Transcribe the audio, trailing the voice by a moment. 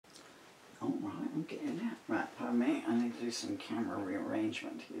pardon me, I need to do some camera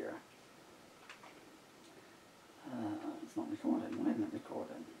rearrangement here. It's not recording. Why isn't it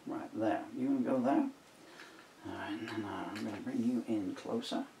recording? Right, there. You want to go there? Alright, and then I'm going to bring you in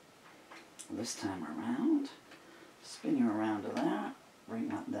closer. This time around. Spin you around to there. Bring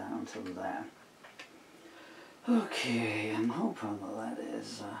that down to there. Okay, I'm hoping that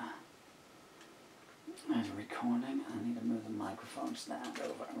is recording. I need to move the microphone stand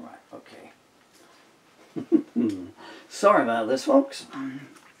over. Right, okay. Sorry about this, folks.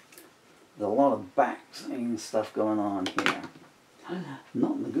 There's a lot of back-singing stuff going on here.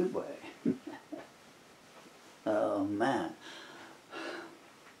 Not in a good way. Oh, man.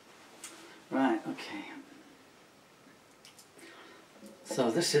 Right, okay. So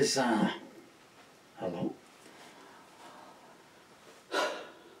this is, hello? The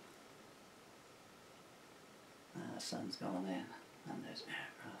sun's going in, and there's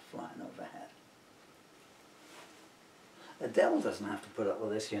aircraft flying overhead. Adele doesn't have to put up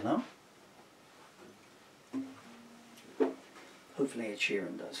with this, you know. Hopefully Ed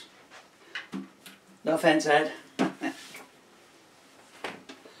Sheeran does. No offense, Ed.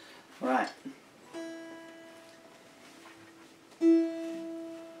 Right.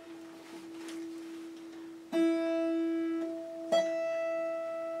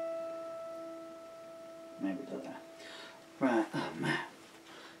 Maybe do that. Right, oh man.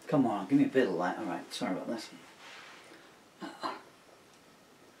 Come on, give me a bit of light. Alright, sorry about this.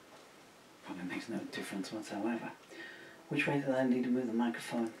 Probably makes no difference whatsoever. Which way do I need to move the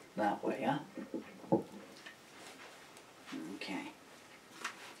microphone? That way, yeah? Okay.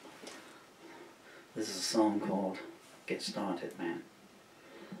 This is a song called Get Started, Man.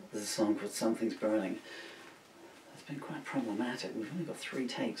 This is a song called Something's Burning. It's been quite problematic. We've only got 3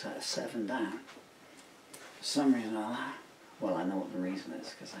 takes out of 7 down. For some reason or other, well, I know what the reason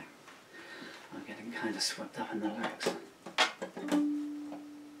is, because I'm getting kind of swept up in the lyrics. I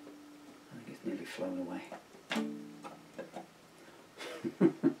think it's nearly flown away.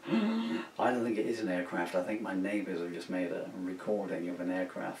 I don't think it is an aircraft. I think my neighbours have just made a recording of an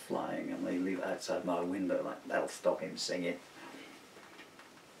aircraft flying and they leave it outside my window. Like, that'll stop him singing.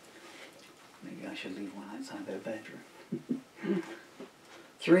 Maybe I should leave one outside their bedroom.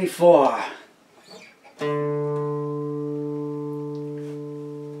 3, 4.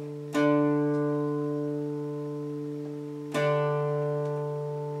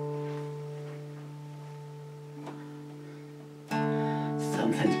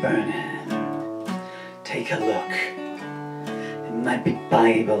 Something's burning. Take a look. It might be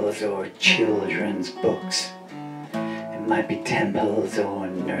Bibles or children's books. It might be temples or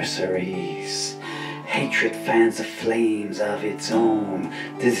nurseries. Hatred fans the flames of its own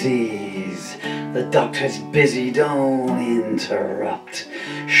disease. The doctor's busy, don't interrupt.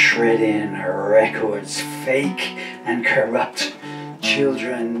 Shredding records fake and corrupt.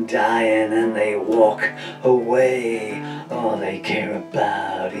 Children dying and they walk away. All they care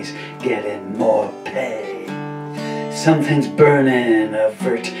about is getting more pay. Something's burning,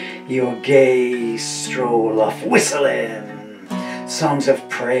 avert your gaze. Stroll off whistling songs of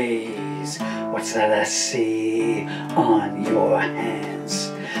praise. What's that I see on your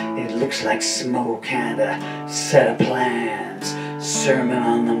hands? It looks like smoke and a set of plans. Sermon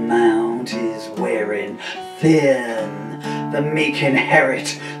on the Mount is wearing thin. The meek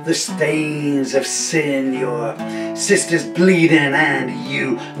inherit the stains of sin. Your sister's bleeding and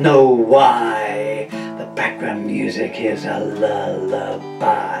you know why. The background music is a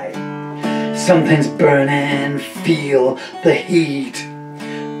lullaby. Something's burning, feel the heat.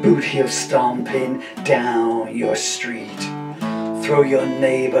 Boot heel stomping down your street. Throw your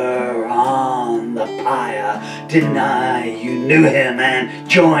neighbor on the pyre. Deny you knew him and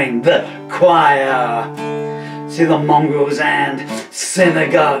join the choir. See the mongrels and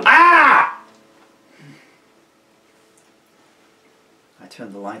synagogue. Ah! I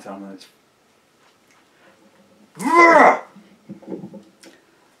turned the light on and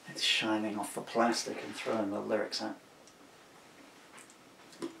it's shining off the plastic and throwing the lyrics out.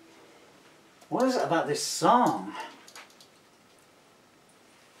 What is it about this song?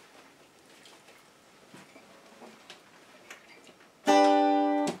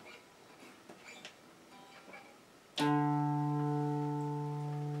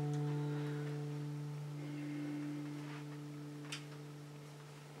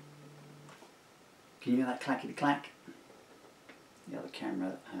 Can you hear that clackety clack? The other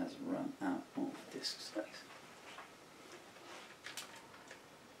camera has run out of disk space.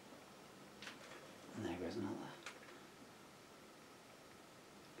 And there goes another.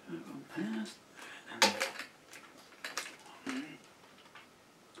 Go on past.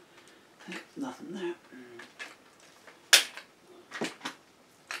 There's nothing there.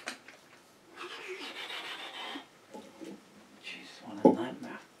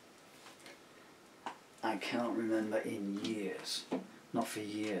 can't remember in years. Not for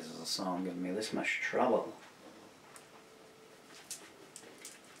years has a song given me this much trouble.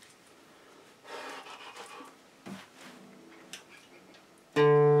 I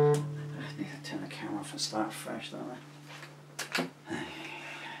need to turn the camera off and start fresh, don't I?